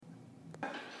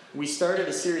We started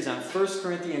a series on 1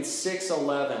 Corinthians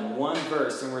 6:11, one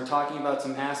verse, and we're talking about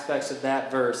some aspects of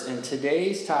that verse. And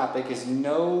today's topic is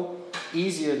no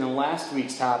easier than last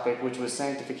week's topic, which was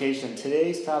sanctification.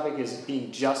 Today's topic is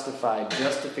being justified,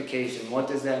 justification. What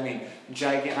does that mean?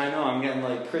 I know, I'm getting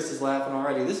like, Chris is laughing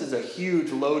already. This is a huge,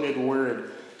 loaded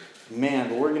word. Man,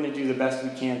 but we're going to do the best we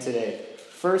can today.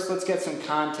 First, let's get some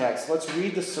context. Let's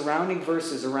read the surrounding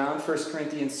verses around 1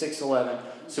 Corinthians 6:11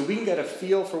 so we can get a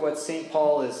feel for what St.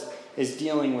 Paul is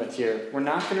dealing with here. We're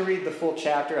not going to read the full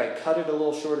chapter. I cut it a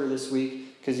little shorter this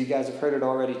week because you guys have heard it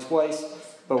already twice,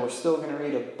 but we're still going to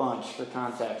read a bunch for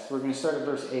context. We're going to start at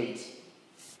verse 8.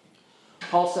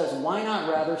 Paul says, "Why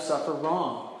not rather suffer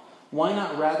wrong? Why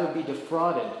not rather be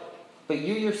defrauded? But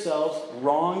you yourselves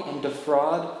wrong and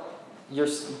defraud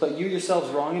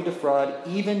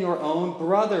even your own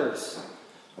brothers.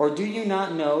 Or do you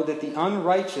not know that the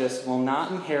unrighteous will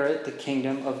not inherit the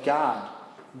kingdom of God?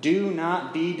 Do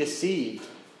not be deceived.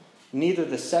 Neither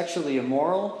the sexually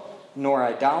immoral, nor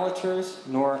idolaters,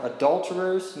 nor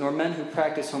adulterers, nor men who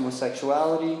practice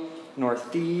homosexuality, nor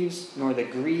thieves, nor the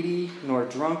greedy, nor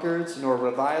drunkards, nor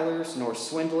revilers, nor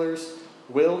swindlers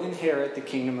will inherit the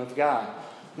kingdom of God."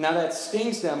 Now that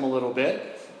stings them a little bit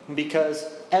because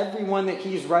everyone that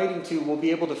he's writing to will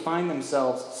be able to find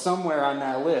themselves somewhere on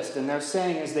that list. And they're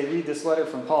saying as they read this letter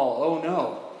from Paul, oh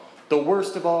no, the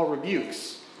worst of all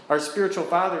rebukes. Our spiritual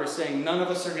father is saying none of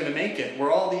us are going to make it.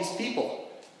 We're all these people.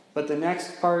 But the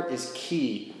next part is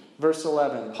key. Verse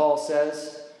 11, Paul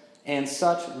says, "And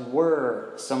such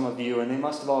were some of you," and they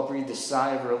must have all breathed a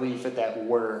sigh of relief at that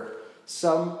were.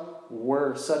 Such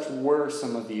were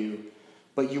some of you.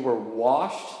 "But you were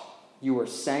washed, you were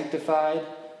sanctified,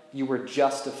 you were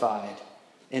justified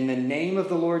in the name of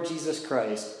the Lord Jesus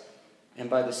Christ and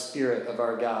by the Spirit of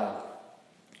our God."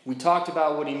 We talked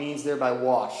about what he means there by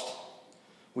washed.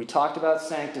 We talked about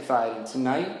sanctified, and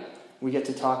tonight we get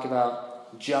to talk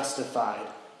about justified.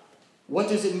 What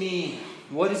does it mean?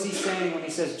 What is he saying when he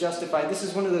says justified? This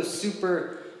is one of those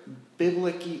super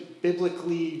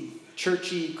biblically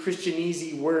churchy,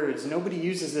 Christianese words. Nobody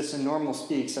uses this in normal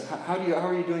speak. So how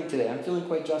are you doing today? I'm feeling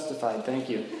quite justified, thank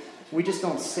you. We just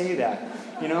don't say that.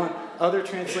 You know, other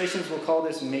translations will call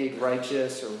this made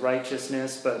righteous or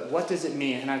righteousness, but what does it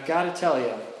mean? And I've got to tell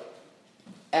you,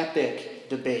 epic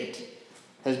debate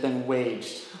has been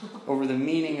waged over the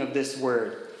meaning of this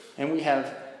word. And we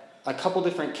have a couple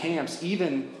different camps,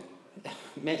 even,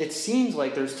 it seems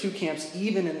like there's two camps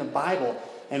even in the Bible.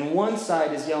 And one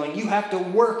side is yelling, you have to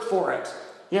work for it.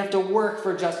 You have to work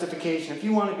for justification. If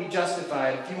you want to be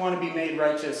justified, if you want to be made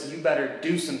righteous, you better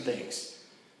do some things.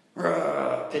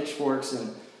 Pitchforks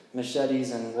and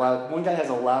machetes and loud. One guy has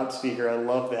a loudspeaker. I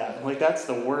love that. Like that's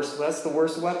the worst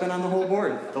weapon on the whole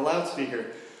board, the loudspeaker.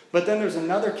 But then there's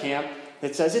another camp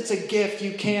that says it's a gift,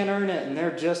 you can't earn it, and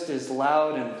they're just as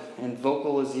loud and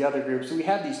vocal as the other group. So we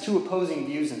have these two opposing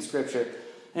views in Scripture.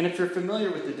 And if you're familiar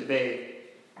with the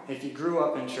debate, if you grew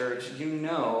up in church, you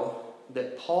know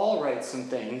that Paul writes some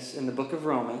things in the book of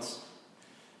Romans,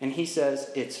 and he says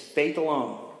it's faith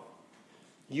alone.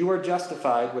 You are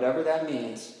justified, whatever that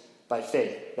means, by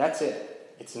faith. That's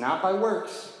it. It's not by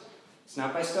works. It's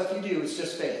not by stuff you do. It's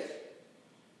just faith.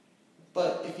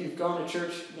 But if you've gone to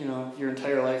church, you know, your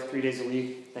entire life, 3 days a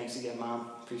week, thanks again,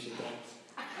 Mom. Appreciate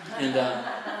that.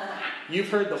 And you've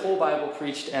heard the whole Bible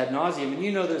preached ad nauseum, and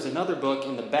you know there's another book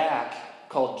in the back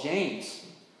called James.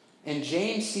 And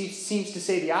James seems to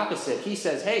say the opposite. He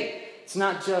says, hey, it's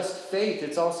not just faith,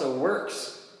 it's also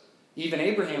works. Even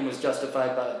Abraham was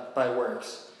justified by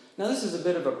works. Now this is a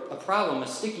bit of a problem, a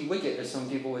sticky wicket, as some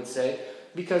people would say,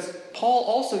 because Paul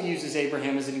also uses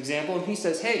Abraham as an example, and he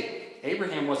says, hey,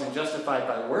 Abraham wasn't justified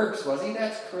by works, was he?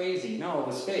 That's crazy. No, it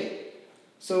was faith.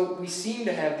 So we seem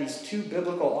to have these two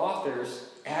biblical authors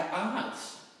at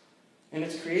odds, and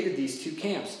it's created these two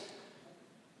camps.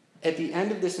 At the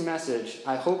end of this message,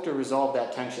 I hope to resolve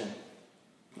that tension,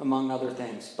 among other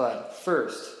things. But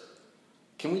first,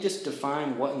 can we just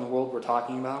define what in the world we're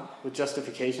talking about with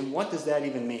justification? What does that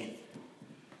even mean?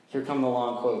 Here come the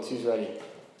long quotes. Who's ready?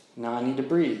 Now I need to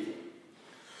breathe.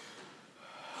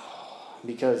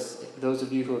 Because those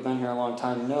of you who have been here a long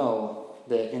time know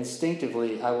that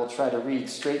instinctively I will try to read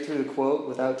straight through the quote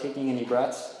without taking any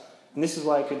breaths. And this is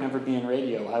why I could never be in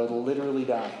radio. I would literally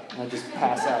die. I'd just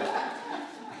pass out.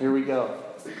 Here we go.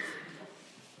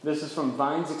 This is from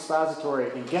Vine's Expository.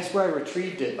 And guess where I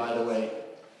retrieved it, by the way?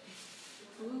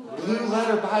 Blue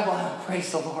Letter Bible app.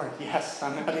 Praise the Lord. Yes,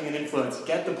 I'm having an influence.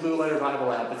 Get the Blue Letter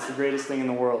Bible app. It's the greatest thing in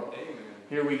the world.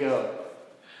 Here we go.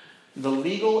 The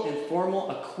legal and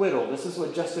formal acquittal. This is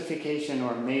what justification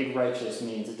or made righteous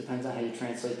means. It depends on how you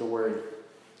translate the word.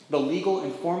 The legal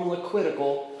and formal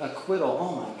acquittal,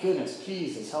 oh my goodness,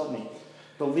 Jesus, help me.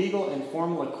 The legal and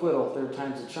formal acquittal, third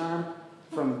time's a charm,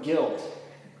 from guilt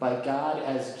by God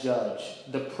as judge.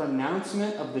 The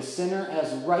pronouncement of the sinner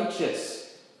as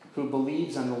righteous who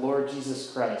believes on the Lord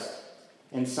Jesus Christ.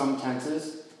 In some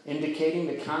tenses, indicating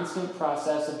the constant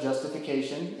process of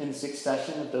justification in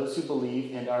succession of those who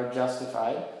believe and are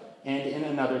justified, and in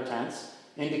another tense,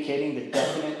 indicating the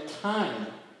definite time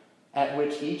at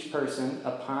which each person,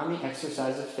 upon the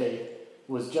exercise of faith,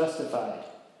 was justified.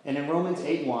 And in Romans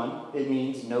 8:1, it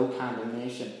means no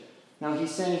condemnation. Now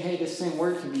he's saying, hey, this same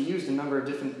word can be used a number of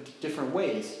different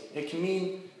ways. It can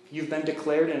mean you've been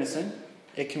declared innocent.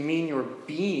 It can mean you're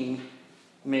being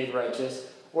made righteous.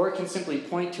 Or it can simply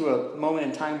point to a moment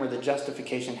in time where the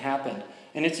justification happened.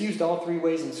 And it's used all three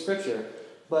ways in Scripture.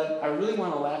 But I really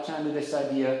want to latch on to this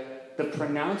idea, the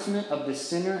pronouncement of the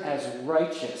sinner as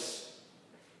righteous.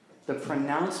 The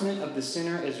pronouncement of the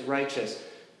sinner as righteous.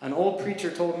 An old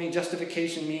preacher told me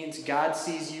justification means God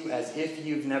sees you as if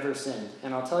you've never sinned.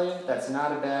 And I'll tell you, that's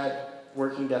not a bad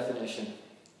working definition.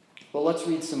 But let's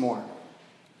read some more.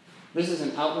 This is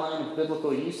an outline of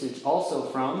biblical usage also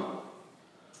from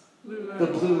the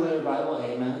Blue Letter Bible.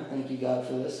 Amen. Thank you, God,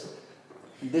 for this.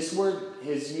 This word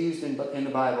is used in the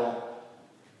Bible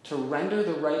to render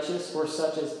the righteous or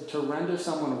such as, to render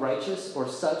someone righteous or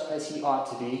such as he ought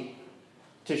to be,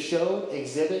 to show,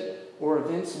 exhibit, or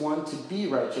evince one to be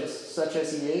righteous, such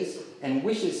as he is, and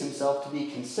wishes himself to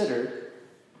be considered.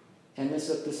 And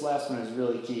this last one is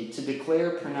really key. To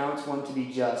declare, pronounce one to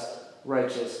be just,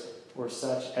 righteous, or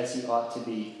such as he ought to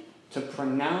be. To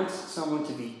pronounce someone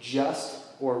to be just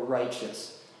or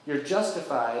righteous. You're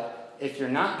justified if you're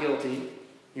not guilty,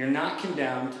 you're not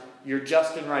condemned, you're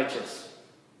just and righteous.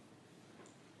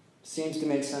 Seems to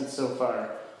make sense so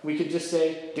far. We could just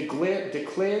say, declared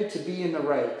to be in the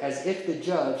right, as if the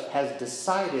judge has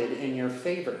decided in your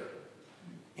favor.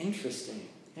 Interesting.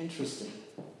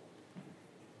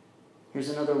 Here's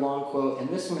another long quote, and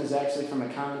this one is actually from a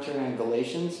commentary on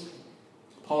Galatians.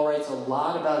 Paul writes a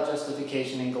lot about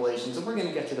justification in Galatians, and we're going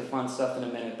to get to the fun stuff in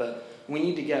a minute, but we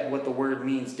need to get what the word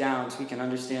means down so we can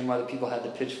understand why the people had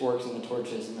the pitchforks and the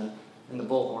torches and the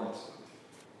bullhorns.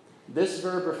 This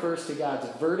verb refers to God's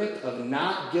verdict of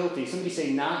not guilty. Somebody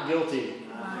say not guilty.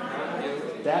 Not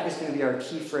guilty. That is going to be our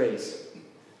key phrase.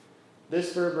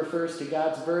 This verb refers to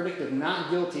God's verdict of not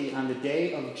guilty on the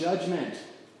day of judgment.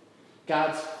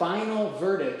 God's final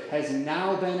verdict has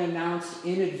now been announced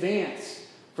in advance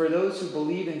for those who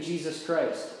believe in Jesus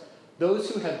Christ. Those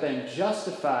who have been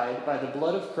justified by the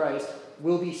blood of Christ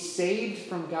will be saved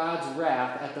from God's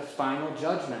wrath at the final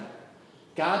judgment.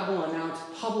 God will announce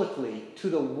publicly to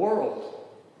the world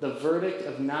the verdict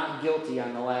of not guilty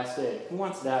on the last day. Who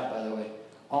wants that, by the way?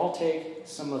 I'll take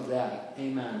some of that.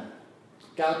 Amen.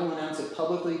 God will announce it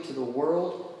publicly to the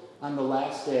world on the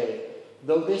last day.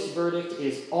 Though this verdict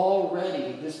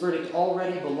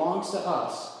already belongs to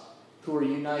us who are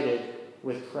united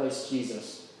with Christ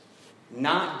Jesus.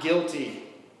 Not guilty.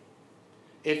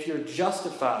 If you're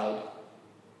justified,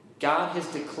 God has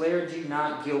declared you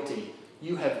not guilty.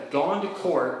 You have gone to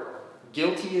court,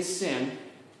 guilty as sin,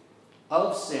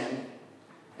 of sin,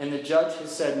 and the judge has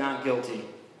said not guilty.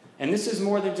 And this is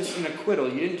more than just an acquittal.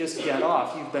 You didn't just get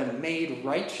off. You've been made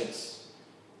righteous.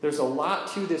 There's a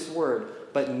lot to this word,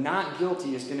 but not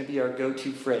guilty is going to be our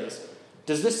go-to phrase.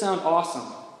 Does this sound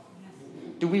awesome?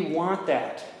 Do we want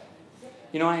that?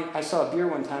 You know, I saw a beer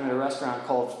one time at a restaurant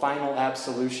called Final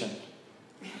Absolution.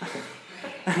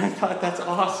 And I thought that's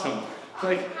awesome.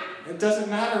 Like, it doesn't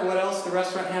matter what else the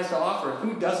restaurant has to offer.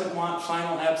 Who doesn't want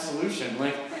Final Absolution?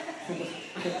 Like,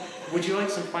 would you like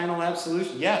some Final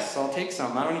Absolution? Yes, I'll take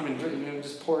some. I don't even drink,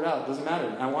 just pour it out. It doesn't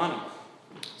matter. I want it.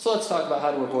 So let's talk about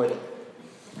how to avoid it.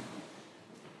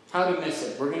 How to miss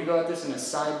it. We're going to go at this in a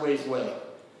sideways way.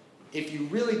 If you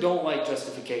really don't like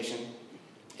justification,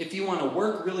 if you want to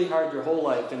work really hard your whole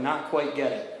life and not quite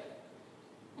get it,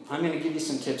 I'm going to give you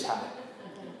some tips how.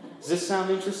 Does this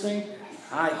sound interesting?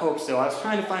 I hope so. I was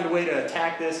trying to find a way to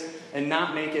attack this and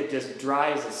not make it just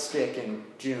dry as a stick in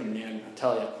June, man. I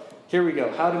tell you. Here we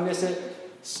go. How to miss it.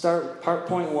 Start part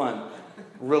point 1.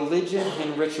 Religion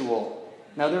and ritual.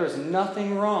 Now, there is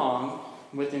nothing wrong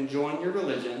with enjoying your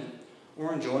religion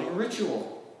or enjoying a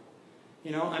ritual.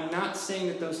 You know, I'm not saying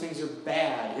that those things are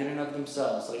bad in and of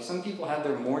themselves. Like, some people have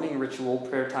their morning ritual,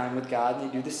 prayer time with God, and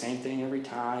they do the same thing every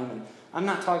time. And I'm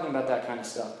not talking about that kind of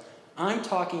stuff. I'm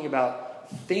talking about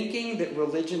thinking that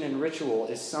religion and ritual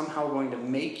is somehow going to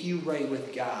make you right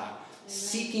with God.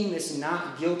 Seeking this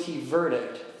not guilty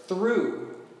verdict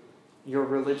through your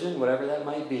religion, whatever that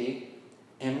might be,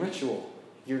 and ritual.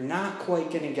 You're not quite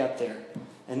going to get there.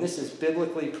 And this is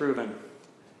biblically proven.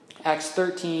 Acts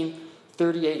 13,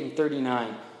 38 and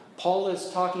 39. Paul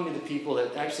is talking to the people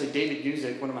that actually David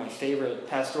Guzik, one of my favorite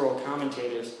pastoral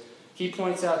commentators, he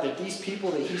points out that these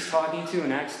people that he's talking to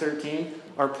in Acts 13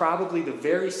 are probably the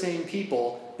very same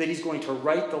people that he's going to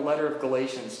write the letter of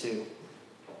Galatians to.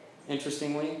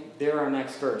 Interestingly, they're our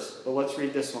next verse, but let's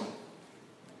read this one.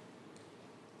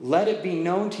 Let it be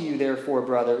known to you, therefore,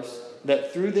 brothers,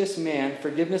 that through this man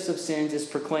forgiveness of sins is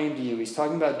proclaimed to you. He's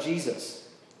talking about Jesus.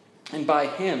 And by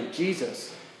him,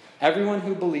 Jesus, everyone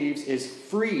who believes is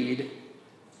freed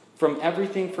from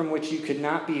everything from which you could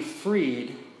not be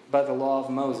freed by the law of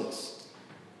Moses.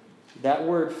 That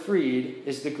word freed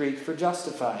is the Greek for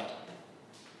justified.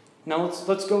 Now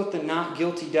let's go with the not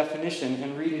guilty definition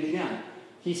and read it again.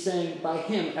 He's saying by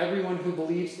him, everyone who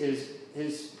believes is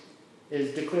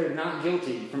declared not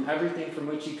guilty from everything from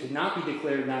which you could not be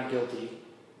declared not guilty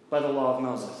by the law of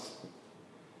Moses.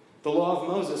 The law of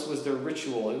Moses was their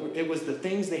ritual. It was the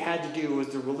things they had to do. It was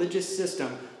the religious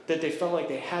system that they felt like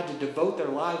they had to devote their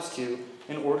lives to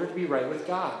in order to be right with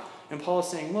God. And Paul is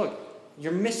saying, look,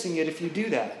 you're missing it if you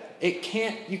do that. You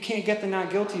can't get the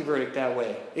not guilty verdict that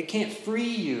way. It can't free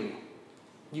you.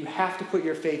 You have to put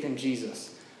your faith in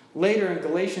Jesus. Later in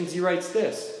Galatians, he writes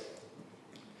this.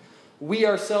 We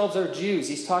ourselves are Jews.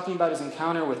 He's talking about his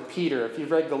encounter with Peter. If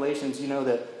you've read Galatians, you know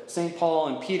that St. Paul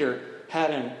and Peter had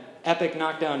an epic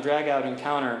knockdown, drag-out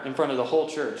encounter in front of the whole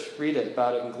church. Read it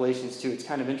about it in Galatians 2. It's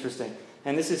kind of interesting.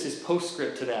 And this is his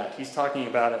postscript to that. He's talking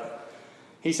about it.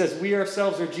 He says, we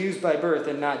ourselves are Jews by birth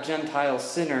and not Gentile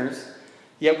sinners.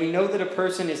 Yet we know that a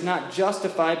person is not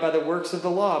justified by the works of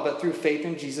the law, but through faith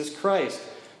in Jesus Christ.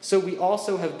 So we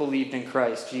also have believed in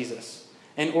Christ Jesus,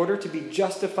 in order to be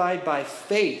justified by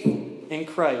faith in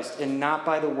Christ and not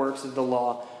by the works of the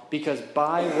law, because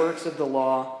by works of the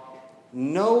law,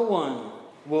 no one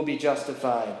will be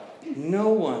justified. No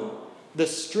one. The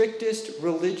strictest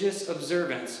religious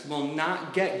observance will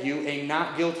not get you a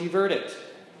not guilty verdict.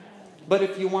 But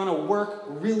if you want to work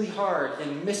really hard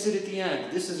and miss it at the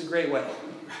end, this is a great way.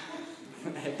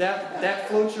 If that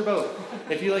floats your boat.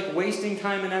 If you like wasting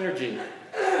time and energy,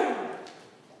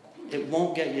 it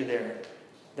won't get you there.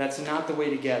 That's not the way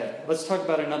to get it. Let's talk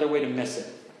about another way to miss it.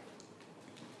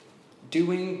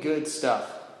 Doing good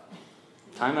stuff.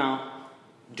 Time out.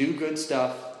 Do good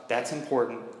stuff. That's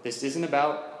important. This isn't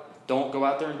about don't go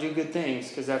out there and do good things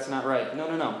because that's not right.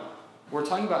 No. We're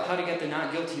talking about how to get the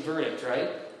not guilty verdict, right?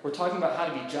 We're talking about how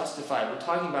to be justified. We're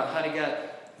talking about how to get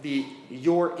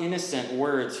you're innocent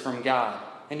words from God.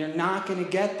 And you're not going to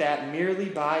get that merely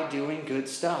by doing good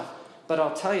stuff. But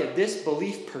I'll tell you, this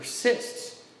belief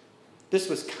persists. This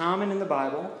was common in the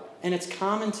Bible, and it's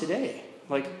common today.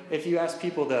 Like, if you ask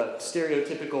people the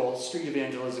stereotypical street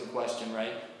evangelism question,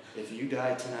 right? If you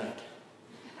died tonight,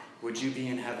 would you be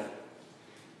in heaven?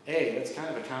 Hey, that's kind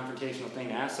of a confrontational thing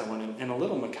to ask someone, and a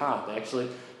little macabre, actually.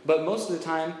 But most of the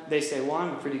time, they say, well,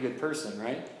 I'm a pretty good person,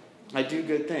 right? I do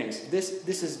good things.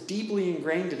 This is deeply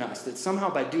ingrained in us, that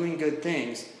somehow by doing good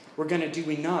things, we're going to do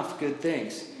enough good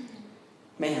things.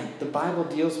 Man, the Bible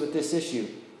deals with this issue.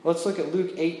 Let's look at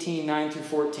Luke 18, 9 through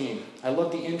 14. I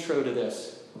love the intro to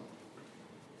this.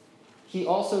 He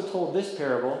also told this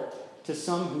parable to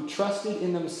some who trusted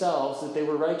in themselves that they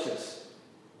were righteous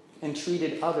and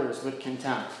treated others with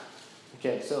contempt.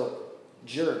 Okay, so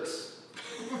jerks.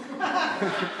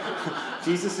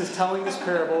 Jesus is telling this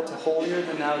parable to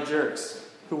holier-than-thou jerks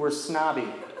who were snobby.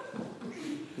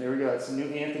 There we go. It's the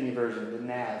New Anthony version, the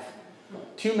NAV.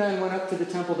 2 men went up to the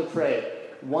temple to pray.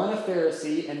 One a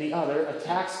Pharisee and the other a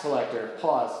tax collector.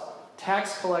 Pause.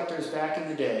 Tax collectors back in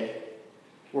the day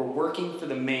were working for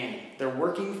the man. They're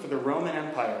working for the Roman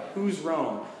Empire. Who's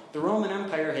Rome? The Roman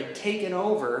Empire had taken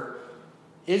over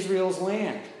Israel's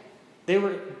land. They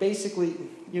were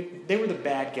the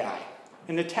bad guy.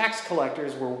 And the tax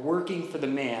collectors were working for the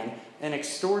man and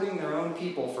extorting their own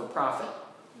people for profit.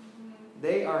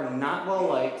 They are not well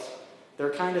liked.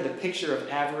 They're kind of the picture of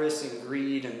avarice and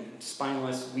greed and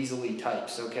spineless, weaselly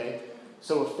types, okay?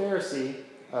 So a Pharisee,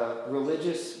 a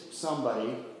religious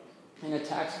somebody, and a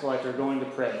tax collector going to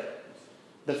pray.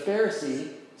 The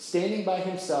Pharisee, standing by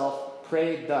himself,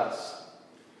 prayed thus: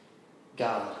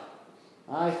 God,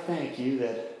 I thank you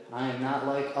that I am not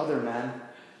like other men,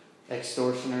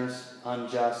 extortioners,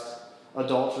 unjust,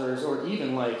 adulterers, or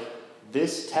even like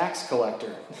this tax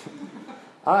collector.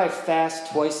 I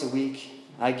fast twice a week.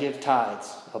 I give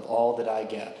tithes of all that I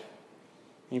get.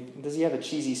 Does he have a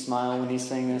cheesy smile when he's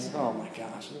saying this? Oh my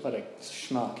gosh, what a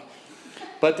schmuck.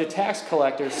 But the tax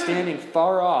collector, standing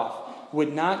far off,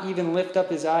 would not even lift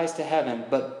up his eyes to heaven,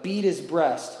 but beat his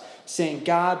breast, saying,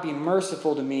 God, be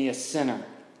merciful to me, a sinner.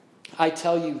 I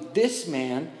tell you, this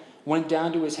man went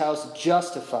down to his house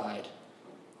justified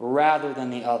rather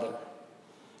than the other.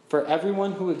 For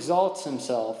everyone who exalts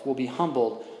himself will be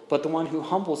humbled, but the one who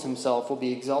humbles himself will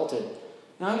be exalted.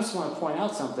 Now I just want to point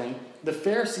out something. The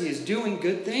Pharisee is doing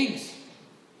good things.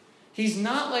 He's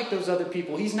not like those other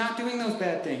people. He's not doing those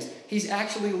bad things. He's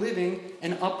actually living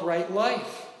an upright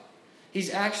life.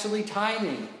 He's actually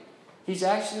tithing. He's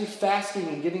actually fasting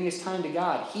and giving his time to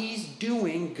God. He's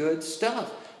doing good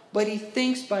stuff. But he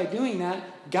thinks by doing that,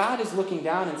 God is looking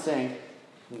down and saying,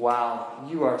 wow,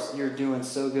 you're doing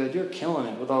so good. You're killing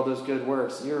it with all those good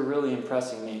works. You're really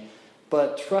impressing me.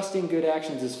 But trusting good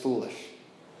actions is foolish,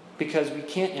 because we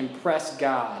can't impress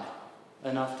God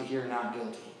enough to hear not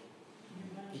guilty.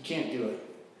 You can't do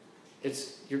it.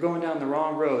 You're going down the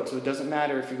wrong road, so it doesn't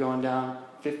matter if you're going down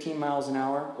 15 miles an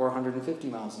hour or 150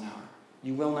 miles an hour.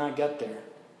 You will not get there.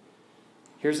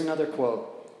 Here's another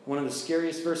quote, one of the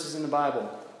scariest verses in the Bible,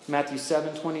 Matthew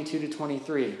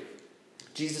 7:22-23.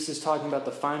 Jesus is talking about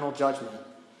the final judgment.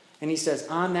 And he says,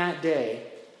 on that day,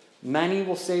 many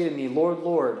will say to me, Lord,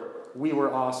 Lord, we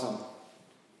were awesome.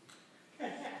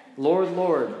 Lord,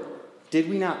 Lord, did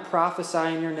we not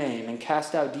prophesy in your name and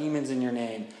cast out demons in your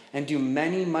name and do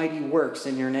many mighty works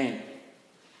in your name?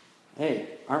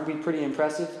 Hey, aren't we pretty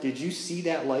impressive? Did you see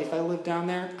that life I lived down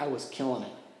there? I was killing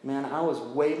it. Man, I was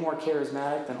way more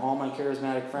charismatic than all my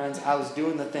charismatic friends. I was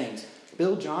doing the things.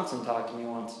 Bill Johnson talked to me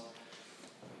once.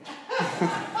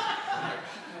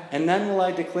 And then will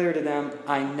I declare to them,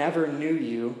 I never knew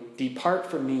you. Depart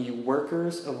from me, you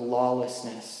workers of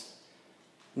lawlessness.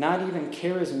 Not even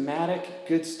charismatic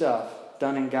good stuff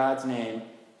done in God's name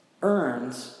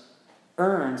earns,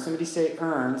 somebody say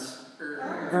earns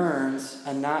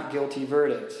a not guilty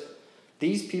verdict.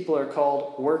 These people are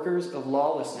called workers of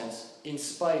lawlessness in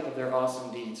spite of their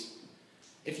awesome deeds.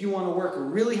 If you want to work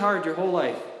really hard your whole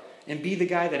life and be the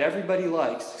guy that everybody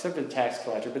likes, except for the tax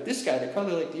collector, but this guy, they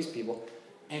probably like these people,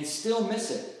 and still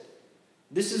miss it,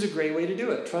 this is a great way to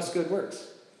do it. Trust good works.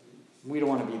 We don't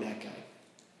want to be that guy.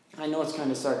 I know it's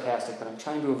kind of sarcastic, but I'm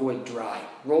trying to avoid dry.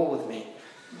 Roll with me.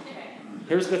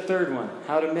 Here's the third one,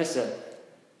 how to miss it.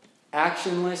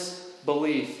 Actionless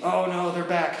belief. Oh no, they're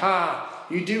back. Ha!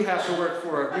 You do have to work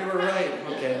for it. We were right.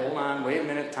 Okay, hold on. Wait a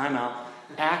minute. Time out.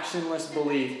 Actionless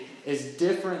belief is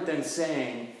different than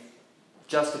saying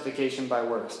justification by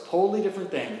works. Totally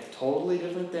different thing. Totally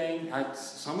different thing.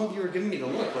 Some of you are giving me the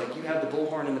look like you have the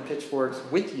bullhorn and the pitchforks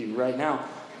with you right now.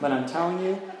 But I'm telling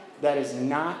you, that is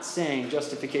not saying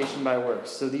justification by works.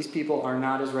 So these people are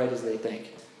not as right as they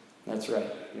think. That's right.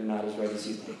 You're not as right as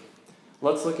you think.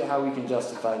 Let's look at how we can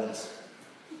justify this.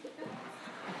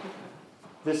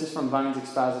 This is from Vine's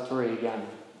Expository again.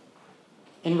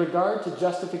 In regard to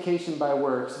justification by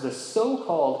works, the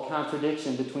so-called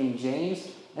contradiction between James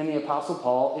and the Apostle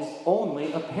Paul is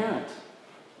only apparent.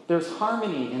 There's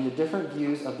harmony in the different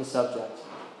views of the subject.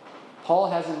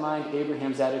 Paul has in mind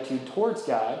Abraham's attitude towards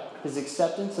God, his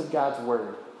acceptance of God's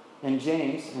word. And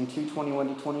James, in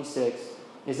 2:21-26,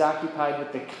 is occupied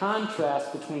with the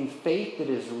contrast between faith that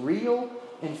is real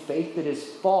and faith that is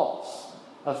false,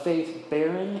 a faith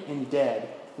barren and dead,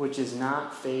 which is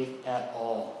not faith at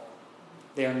all.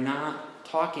 They are not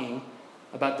talking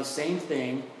about the same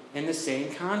thing in the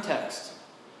same context.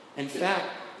 In fact,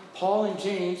 Paul and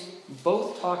James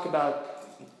both talk about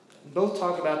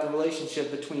the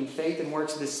relationship between faith and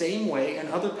works the same way in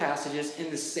other passages in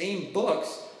the same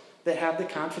books that have the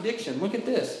contradiction. Look at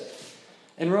this.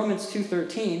 In Romans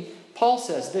 2:13, Paul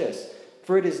says this,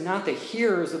 for it is not the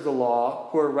hearers of the law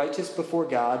who are righteous before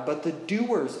God, but the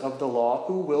doers of the law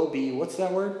who will be, what's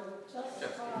that word?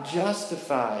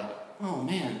 Justified. Oh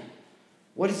man,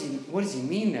 what does he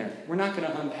mean there? We're not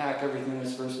going to unpack everything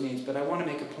this verse means, but I want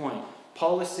to make a point.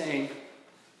 Paul is saying,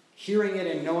 hearing it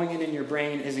and knowing it in your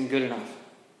brain isn't good enough.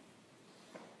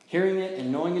 Hearing it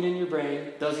and knowing it in your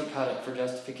brain doesn't cut it for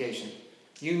justification.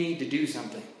 You need to do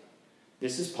something.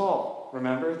 This is Paul.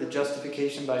 Remember the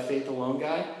justification by faith alone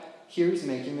guy? Here he's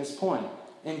making this point.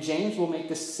 And James will make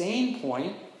the same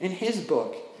point in his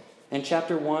book in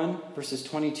chapter 1, verses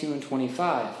 22 and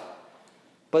 25.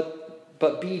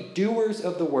 But be doers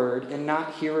of the word and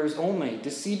not hearers only,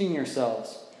 deceiving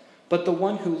yourselves. But the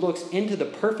one who looks into the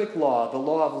perfect law, the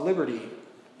law of liberty,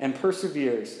 and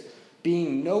perseveres,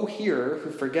 being no hearer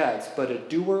who forgets, but a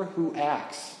doer who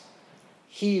acts,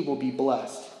 he will be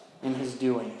blessed in his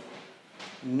doing.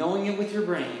 Knowing it with your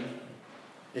brain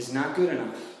is not good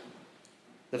enough.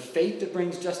 The faith that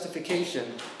brings justification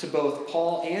to both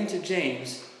Paul and to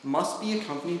James must be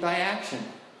accompanied by action.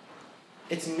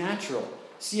 It's natural.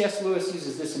 C.S. Lewis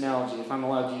uses this analogy, if I'm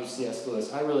allowed to use C.S.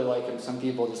 Lewis. I really like him. Some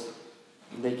people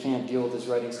they can't deal with his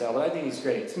writing style, but I think he's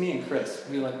great. It's me and Chris.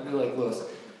 We like Lewis.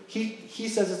 He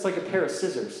says it's like a pair of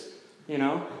scissors, you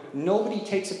know? nobody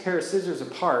takes a pair of scissors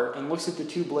apart and looks at the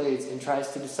two blades and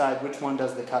tries to decide which one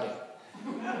does the cutting.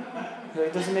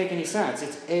 It doesn't make any sense.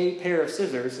 It's a pair of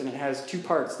scissors, and it has two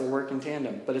parts that work in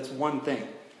tandem, but it's one thing.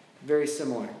 Very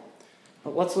similar.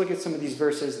 But let's look at some of these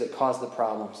verses that cause the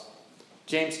problems.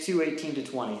 James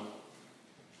 2:18-20.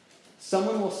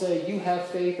 Someone will say, you have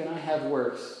faith and I have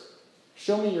works.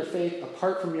 Show me your faith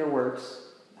apart from your works,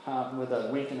 with a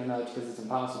wink and a nudge because it's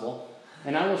impossible,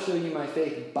 and I will show you my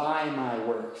faith by my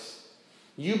works.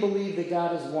 You believe that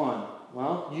God is one.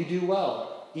 Well, you do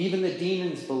well. Even the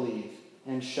demons believe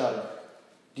and shudder.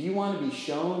 Do you want to be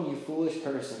shown, you foolish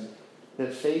person,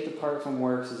 that faith apart from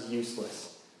works is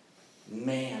useless?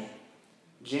 Man,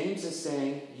 James is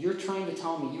saying, you're trying to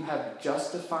tell me you have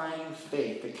justifying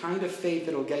faith, the kind of faith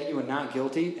that will get you a not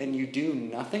guilty, and you do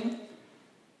nothing?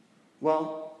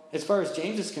 Well, as far as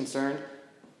James is concerned,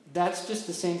 that's just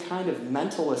the same kind of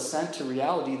mental assent to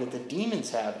reality that the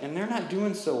demons have, and they're not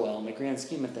doing so well in the grand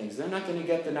scheme of things. They're not going to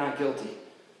get the not guilty.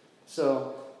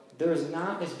 So there's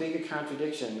not as big a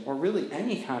contradiction, or really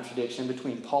any contradiction,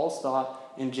 between Paul's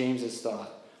thought and James's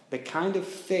thought. The kind of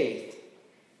faith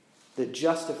that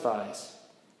justifies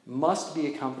must be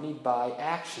accompanied by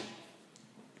action.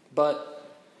 But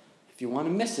if you want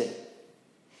to miss it,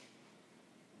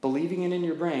 believing it in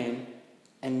your brain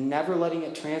and never letting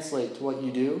it translate to what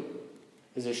you do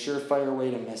is a surefire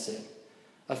way to miss it.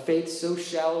 A faith so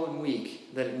shallow and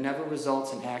weak that it never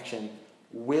results in action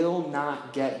will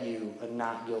not get you a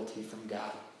not guilty from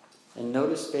God. And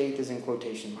notice faith is in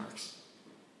quotation marks.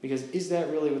 Because is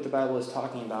that really what the Bible is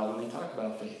talking about when they talk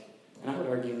about faith? And I would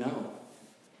argue no.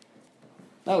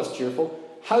 That was cheerful.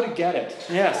 How to get it.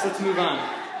 Yes, let's move on.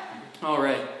 All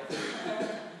right.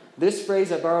 This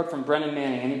phrase I borrowed from Brennan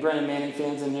Manning. Any Brennan Manning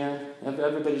fans in here?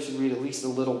 Everybody should read at least a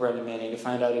little Brennan Manning to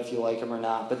find out if you like him or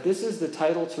not. But this is the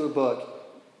title to a book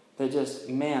that just,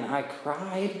 man, I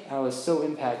cried. I was so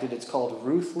impacted. It's called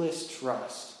Ruthless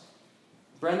Trust.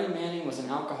 Brennan Manning was an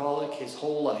alcoholic his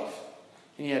whole life.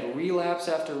 And he had relapse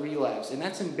after relapse. And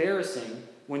that's embarrassing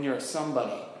when you're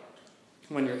somebody.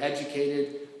 When you're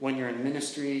educated, when you're in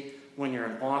ministry, when you're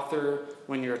an author,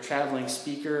 when you're a traveling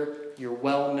speaker, you're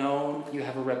well known, you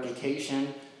have a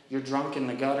reputation, you're drunk in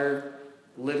the gutter,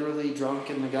 literally drunk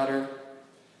in the gutter.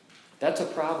 That's a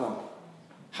problem.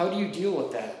 How do you deal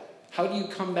with that? How do you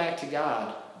come back to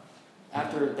God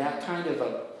after that kind of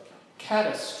a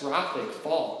catastrophic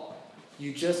fall?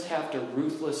 You just have to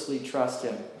ruthlessly trust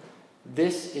Him.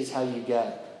 This is how you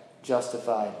get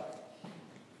justified.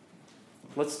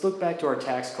 Let's look back to our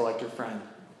tax collector friend.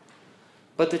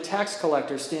 But the tax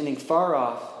collector, standing far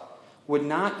off, would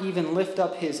not even lift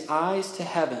up his eyes to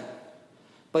heaven,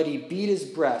 but he beat his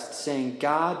breast, saying,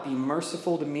 God, be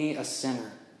merciful to me, a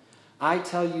sinner. I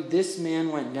tell you, this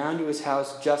man went down to his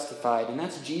house justified. And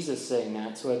that's Jesus saying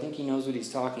that, so I think he knows what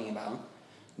he's talking about.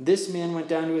 This man went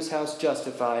down to his house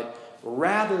justified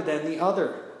rather than the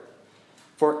other.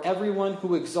 For everyone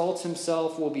who exalts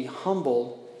himself will be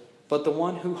humbled, but the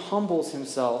one who humbles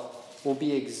himself will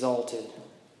be exalted.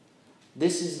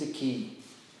 This is the key.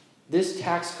 This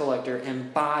tax collector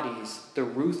embodies the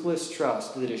ruthless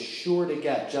trust that is sure to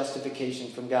get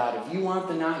justification from God. If you want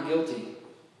the not guilty,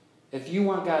 if you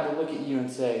want God to look at you and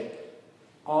say,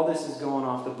 all this is going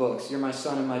off the books, you're my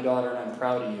son and my daughter and I'm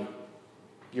proud of you,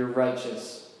 you're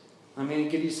righteous, I'm going to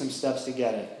give you some steps to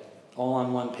get it, all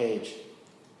on one page,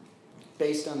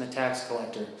 based on the tax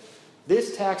collector.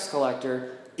 This tax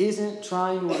collector isn't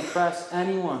trying to impress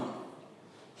anyone.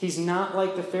 He's not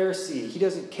like the Pharisee. He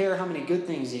doesn't care how many good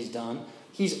things he's done.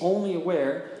 He's only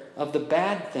aware of the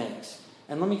bad things.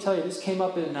 And let me tell you, this came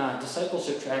up in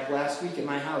discipleship track last week at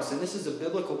my house, and this is a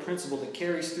biblical principle that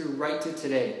carries through right to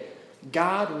today.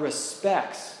 God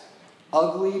respects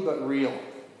ugly but real.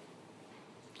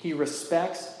 He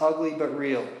respects ugly but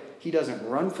real. He doesn't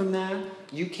run from that.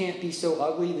 You can't be so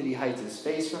ugly that he hides his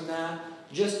face from that.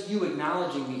 Just you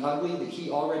acknowledging the ugly that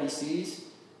he already sees,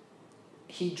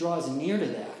 he draws near to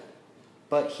that.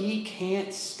 But he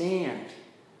can't stand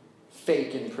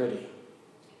fake and pretty.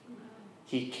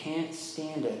 He can't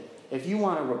stand it. If you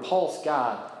want to repulse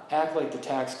God, act like the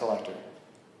tax collector.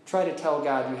 Try to tell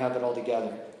God you have it all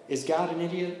together. Is God an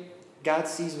idiot? God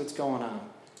sees what's going on.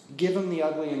 Give him the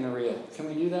ugly and the real. Can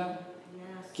we do that?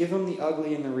 Yes. Give him the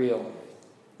ugly and the real.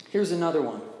 Here's another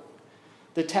one.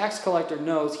 The tax collector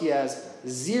knows he has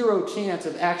zero chance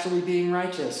of actually being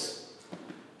righteous.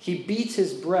 He beats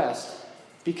his breast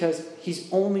because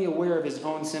he's only aware of his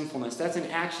own sinfulness. That's an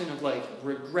action of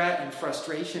regret and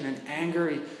frustration and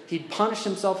anger. He'd punish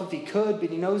himself if he could, but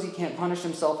he knows he can't punish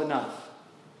himself enough.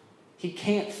 He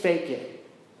can't fake it.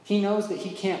 He knows that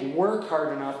he can't work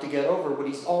hard enough to get over what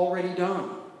he's already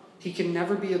done. He can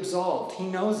never be absolved. He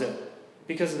knows it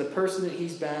because of the person that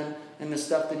he's been and the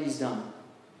stuff that he's done.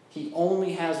 He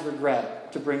only has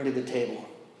regret to bring to the table.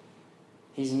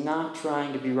 He's not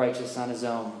trying to be righteous on his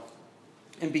own.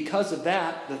 And because of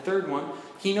that, the third one,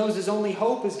 he knows his only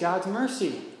hope is God's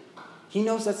mercy. He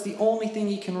knows that's the only thing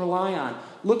he can rely on.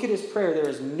 Look at his prayer. There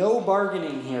is no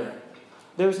bargaining here.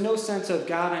 There's no sense of,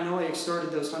 God, I know I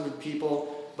extorted those 100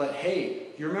 people, but hey,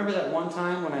 you remember that one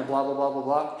time when I blah, blah, blah, blah,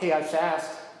 blah? Hey, I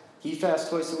fast. He fasts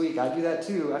twice a week. I do that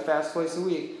too. I fast twice a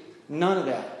week. None of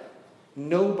that.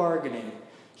 No bargaining.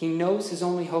 He knows his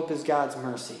only hope is God's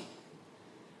mercy.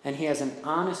 And he has an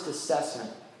honest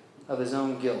assessment of his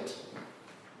own guilt.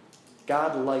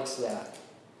 God likes that.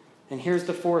 And here's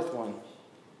the fourth one.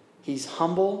 He's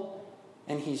humble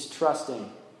and he's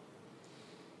trusting.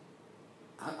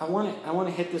 I want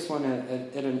to hit this one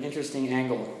at an interesting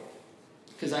angle,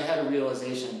 because I had a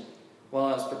realization while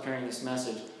I was preparing this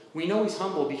message. We know he's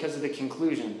humble because of the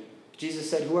conclusion. Jesus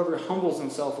said, whoever humbles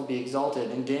himself will be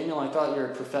exalted. And Daniel, I thought your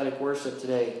prophetic worship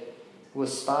today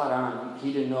was spot on.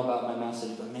 He didn't know about my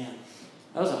message, but man,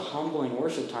 that was a humbling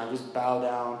worship time. Just bow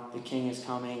down. The king is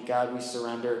coming. God, we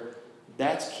surrender.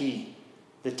 That's key.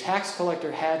 The tax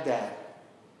collector had that.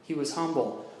 He was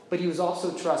humble, but he was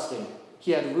also trusting.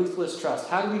 He had ruthless trust.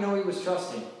 How do we know he was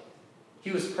trusting?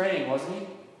 He was praying, wasn't he?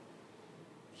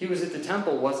 He was at the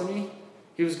temple, wasn't he?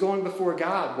 He was going before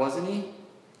God, wasn't he?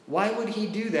 Why would he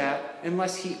do that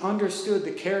unless he understood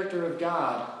the character of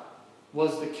God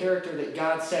was the character that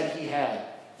God said he had?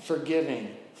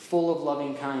 Forgiving, full of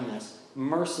loving kindness,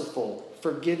 merciful,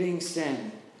 forgiving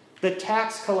sin. The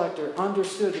tax collector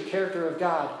understood the character of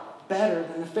God better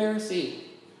than the Pharisee.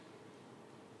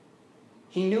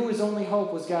 He knew his only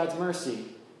hope was God's mercy,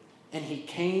 and he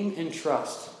came in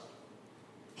trust.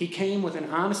 He came with an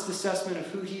honest assessment of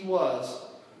who he was,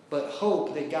 but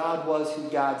hope that God was who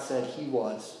God said he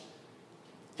was.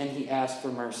 And he asked for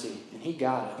mercy, and he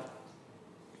got it.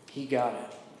 He got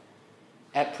it.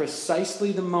 At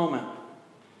precisely the moment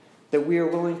that we are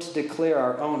willing to declare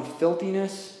our own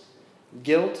filthiness,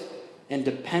 guilt, and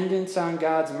dependence on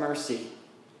God's mercy,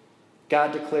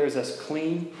 God declares us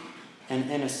clean and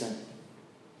innocent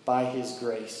by his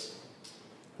grace.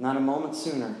 Not a moment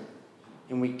sooner,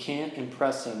 and we can't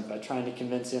impress him by trying to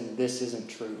convince him this isn't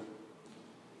true.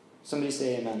 Somebody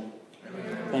say amen.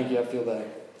 Amen. Thank you, I feel better.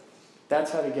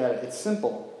 That's how to get it. It's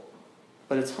simple,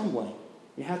 but it's humbling.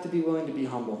 You have to be willing to be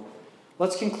humble.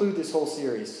 Let's conclude this whole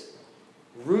series.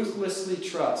 Ruthlessly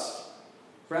trust.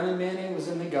 Brennan Manning was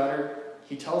in the gutter.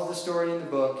 He tells the story in the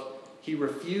book. He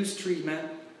refused treatment.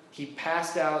 He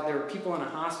passed out. There were people in a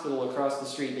hospital across the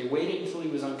street. They waited until he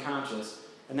was unconscious.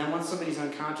 And then once somebody's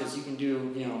unconscious, you can do,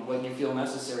 what you feel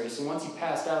necessary. So once he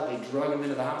passed out, they drug him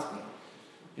into the hospital.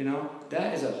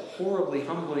 That is a horribly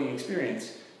humbling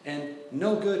experience. And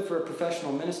no good for a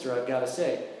professional minister, I've got to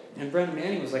say. And Brennan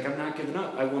Manning was like, I'm not giving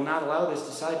up. I will not allow this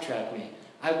to sidetrack me.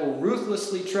 I will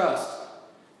ruthlessly trust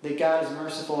that God is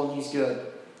merciful and he's good.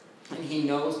 And he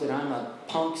knows that I'm a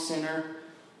punk sinner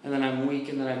and that I'm weak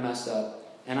and that I messed up.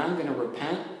 And I'm going to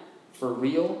repent for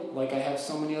real, like I have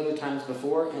so many other times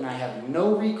before, and I have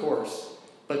no recourse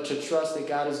but to trust that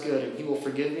God is good and he will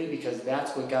forgive me because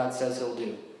that's what God says he'll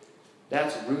do.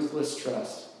 That's ruthless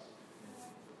trust.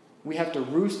 We have to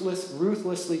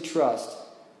ruthlessly trust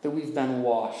that we've been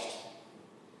washed.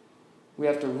 We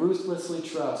have to ruthlessly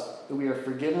trust that we are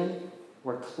forgiven,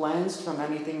 we're cleansed from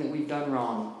anything that we've done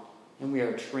wrong, and we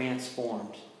are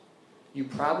transformed. You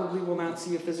probably will not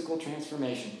see a physical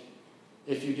transformation.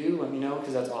 If you do, let me know,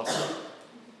 because that's awesome.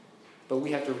 But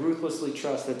we have to ruthlessly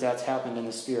trust that that's happened in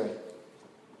the Spirit.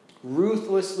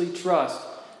 Ruthlessly trust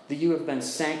that you have been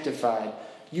sanctified.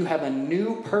 You have a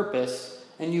new purpose,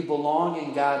 and you belong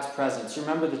in God's presence. You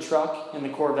remember the truck and the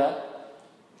Corvette?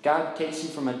 God takes you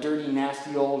from a dirty,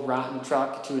 nasty, old, rotten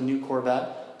truck to a new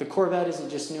Corvette. The Corvette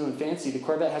isn't just new and fancy. The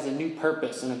Corvette has a new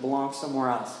purpose, and it belongs somewhere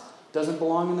else. It doesn't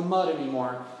belong in the mud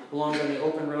anymore. It belongs on the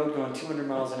open road going 200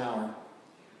 miles an hour.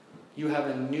 You have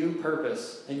a new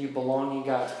purpose, and you belong in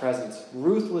God's presence.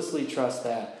 Ruthlessly trust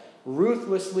that.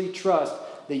 Ruthlessly trust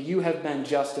that you have been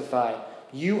justified.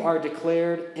 You are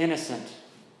declared innocent,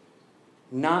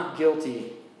 not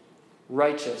guilty,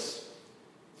 righteous,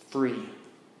 free.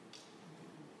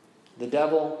 The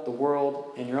devil, the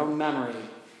world, and your own memory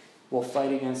will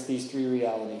fight against these three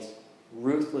realities.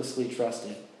 Ruthlessly trust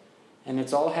it. And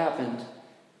it's all happened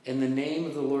in the name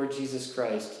of the Lord Jesus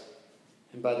Christ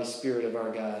and by the Spirit of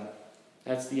our God.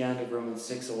 That's the end of Romans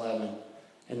 6:11.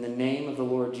 In the name of the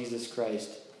Lord Jesus Christ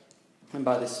and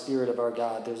by the Spirit of our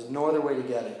God. There's no other way to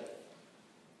get it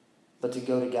but to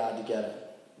go to God to get it.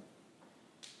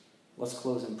 Let's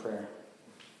close in prayer.